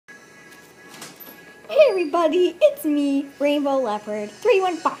Hey everybody, it's me, Rainbow Leopard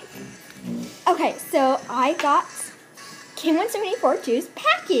 315. Okay, so I got Kim17842's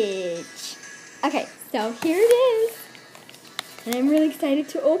package. Okay, so here it is. And I'm really excited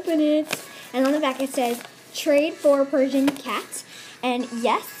to open it. And on the back it says, trade for Persian cat. And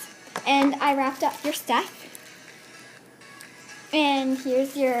yes, and I wrapped up your stuff. And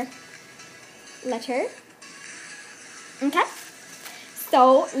here's your letter. Okay,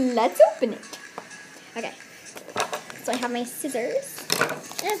 so let's open it. Okay, so I have my scissors.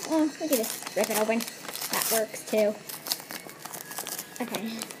 Oh, look at this. Rip it open. That works too.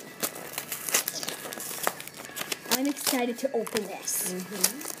 Okay. I'm excited to open this.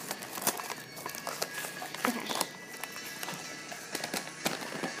 Okay.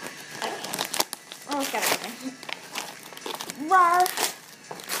 Oh, it's got to open. Rawr.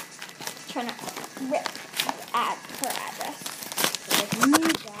 Trying to rip her address.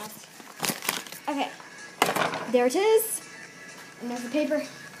 Okay. There it is. And there's the paper.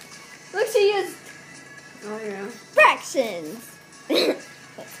 Look, she used fractions.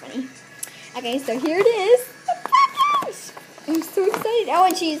 That's funny. Okay, so here it is. The package! I'm so excited. Oh,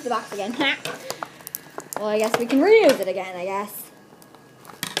 and she used the box again. Well, I guess we can reuse it again, I guess.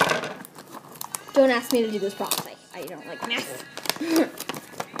 Don't ask me to do this process. I don't like math.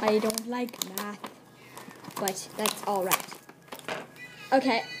 I don't like math. But that's alright.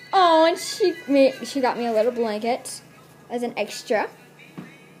 Okay. Oh, and she got me a little blanket as an extra.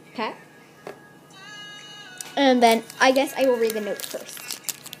 Okay. And then I guess I will read the notes first.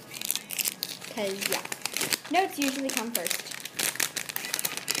 Because, yeah. Notes usually come first.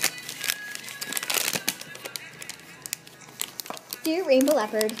 Dear Rainbow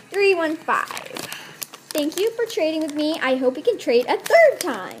Leopard 315, thank you for trading with me. I hope we can trade a third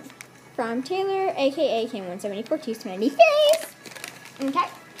time. From Taylor, a.k.a. Kim17842, Smiley Face. Okay.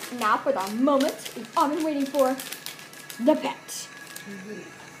 Now for the moment I've been waiting for, the pet.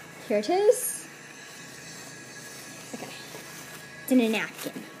 Here it is. Okay. It's in a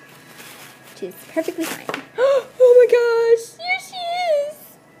napkin, which is perfectly fine. Oh my gosh, here she is.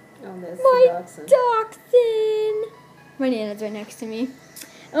 Oh, that's my the dachshund. My Nana's right next to me.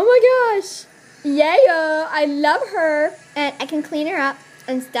 Oh my gosh. Yeah, I love her. And I can clean her up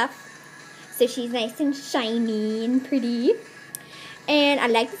and stuff. So she's nice and shiny and pretty. And I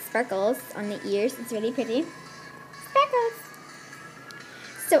like the sparkles on the ears. It's really pretty. Sparkles.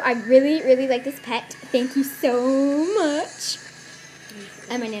 So I really, really like this pet. Thank you so much.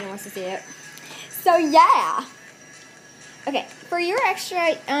 And my Nana wants to see it. So yeah. Okay, for your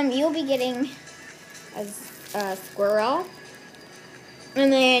extra, you'll be getting a squirrel.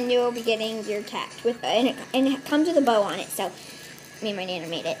 And then you'll be getting your cat with and it comes with a bow on it. So me and my Nana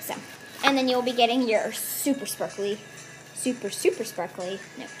made it. So, and then you'll be getting your super sparkly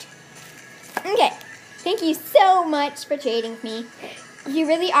note. Okay, thank you so much for trading with me. You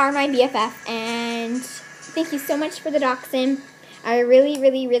really are my BFF, and thank you so much for the dachshund. I really,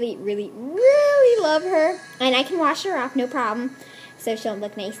 really, really, really, really love her, and I can wash her off, no problem, so she'll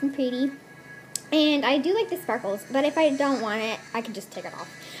look nice and pretty. And I do like the sparkles, but if I don't want it, I can just take it off.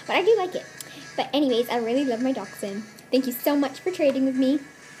 But I do like it. But anyways, I really love my dachshund. Thank you so much for trading with me,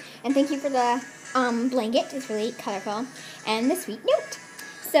 and thank you for the blanket. It's really colorful, and the sweet note.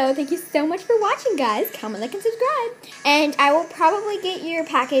 So thank you so much for watching, guys. Comment, like, and subscribe. And I will probably get your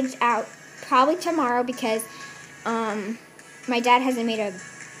package out probably tomorrow because my dad hasn't made a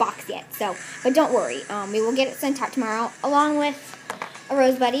box yet. So, but don't worry, we will get it sent out tomorrow along with a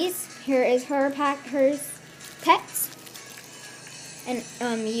Rose Buddies. Here is her hers pets, and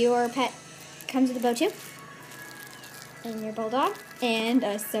your pet comes with a bow too. And your bulldog, and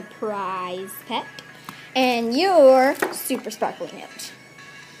a surprise pet, and your super sparkly note.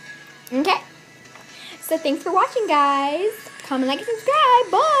 Okay, so thanks for watching, guys. Comment, like, and subscribe.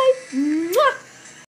 Bye. Mwah.